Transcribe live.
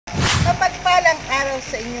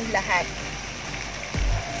sa inyong lahat.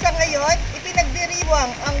 Sa ngayon,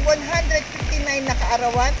 ipinagdiriwang ang 159 na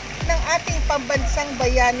kaarawan ng ating pambansang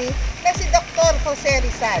bayani na si Dr. Jose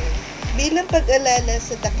Rizal. Bilang pag-alala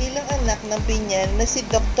sa dakilang anak ng Binyan na si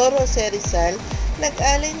Dr. Jose Rizal,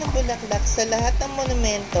 nag-alay ng bulaklak sa lahat ng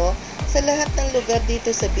monumento sa lahat ng lugar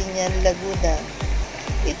dito sa Binyan, Laguna.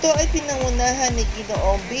 Ito ay pinangunahan ni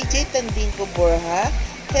Ginoong BJ Tandinco Borja,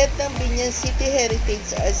 head ng Binyan City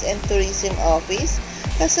Heritage Arts and Tourism Office,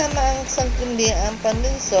 kasama ang sangkundiang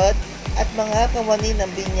panlunsod at mga kawani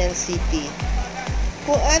ng Binyan City.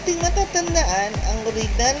 Kung ating matatandaan, ang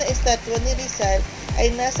original na estatwa ni Rizal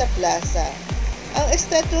ay nasa plaza. Ang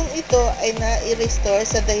estatwang ito ay na-restore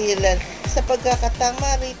sa dahilan sa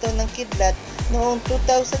pagkakatama rito ng kidlat noong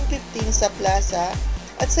 2015 sa plaza,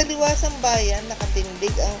 at sa liwasang bayan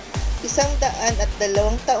nakatindig ang 102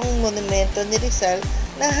 taong monumento ni Rizal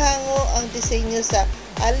na hango ang disenyo sa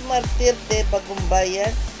Almartir de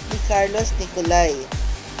Bagumbayan ni Carlos Nicolay.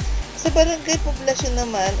 Sa barangay poblasyon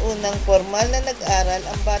naman, unang formal na nag-aral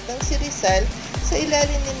ang batang si Rizal sa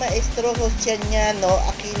ilalim ni Maestro Josianiano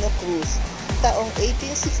Aquino Cruz taong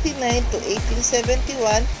 1869 to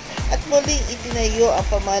 1871, at muling itinayo ang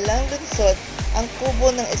pamahalang lungsod ang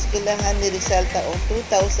kubo ng eskwelahan ni Rizal taong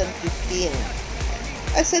 2015.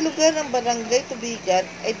 At sa lugar ng Barangay Tubigan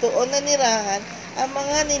ay doon nanirahan ang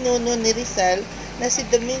mga ninuno ni Rizal na si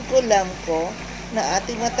Domingo Lamco, na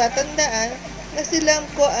ating matatandaan na si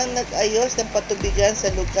Lamco ang nag-ayos ng patubigan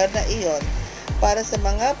sa lugar na iyon para sa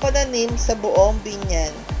mga pananim sa buong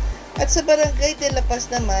Binyan. At sa Barangay de La Paz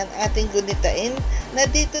naman, ating gunitain na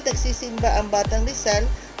dito nagsisimba ang batang Rizal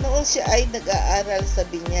noong siya ay nag-aaral sa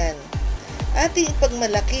Binyan. Ating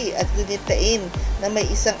ipagmalaki at gunitain na may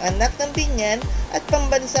isang anak ng Binyan at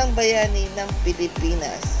pambansang bayani ng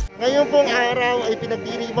Pilipinas. Ngayon pong araw ay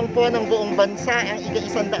pinagdiriwang po ng buong bansa ang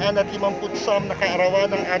ika-159 na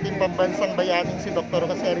kaarawan ng ating pambansang bayaning si Dr.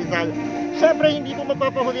 Jose Rizal. Siyempre, hindi po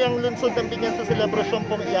magpapahuli ang lungsod ng Binyan sa selebrasyon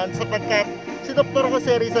pong iyan, sapagkat si Dr.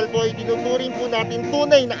 Jose Rizal po ay tinuturing po natin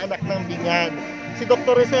tunay na anak ng Binyan. Si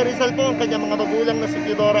Dr. Jose Rizal po, ang kanyang mga magulang na si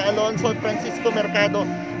Teodora Alonso at Francisco Mercado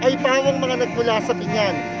ay pawang mga nagmula sa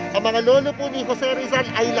Binyan. Ang mga lolo po ni Jose Rizal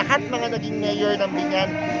ay lahat mga naging mayor ng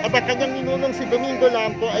Binyan, at ang kanyang ninunong si Domingo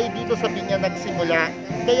Lamco ay dito sa Binyan nagsimula.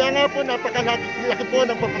 Kaya nga po napakalaki po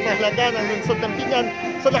ng pagpapahalaga ng lungsod ng Binyan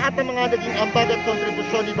sa lahat ng mga naging ambag at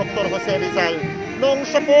kontribusyon ni Dr. Jose Rizal. Noong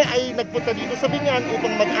siya po ay nagpunta dito sa Binyan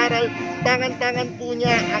upang mag-aral, tangan-tangan po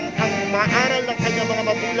niya ang maaral ng kanyang mga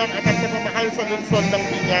magulang at ang pagmamahal sa lungsod ng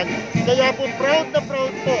Binyan. Kaya po proud na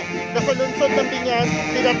proud po na sa lungsod ng Binyan,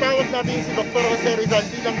 tinatawag natin si Dr. Jose Rizal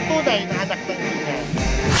bilang tunay na anak ng Binyan.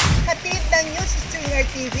 Hatid ng News Stringer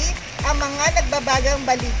TV ang mga nagbabagang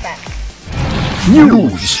balita.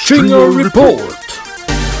 News Stringer Report.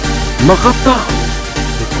 Makata.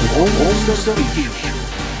 The Call of the Station.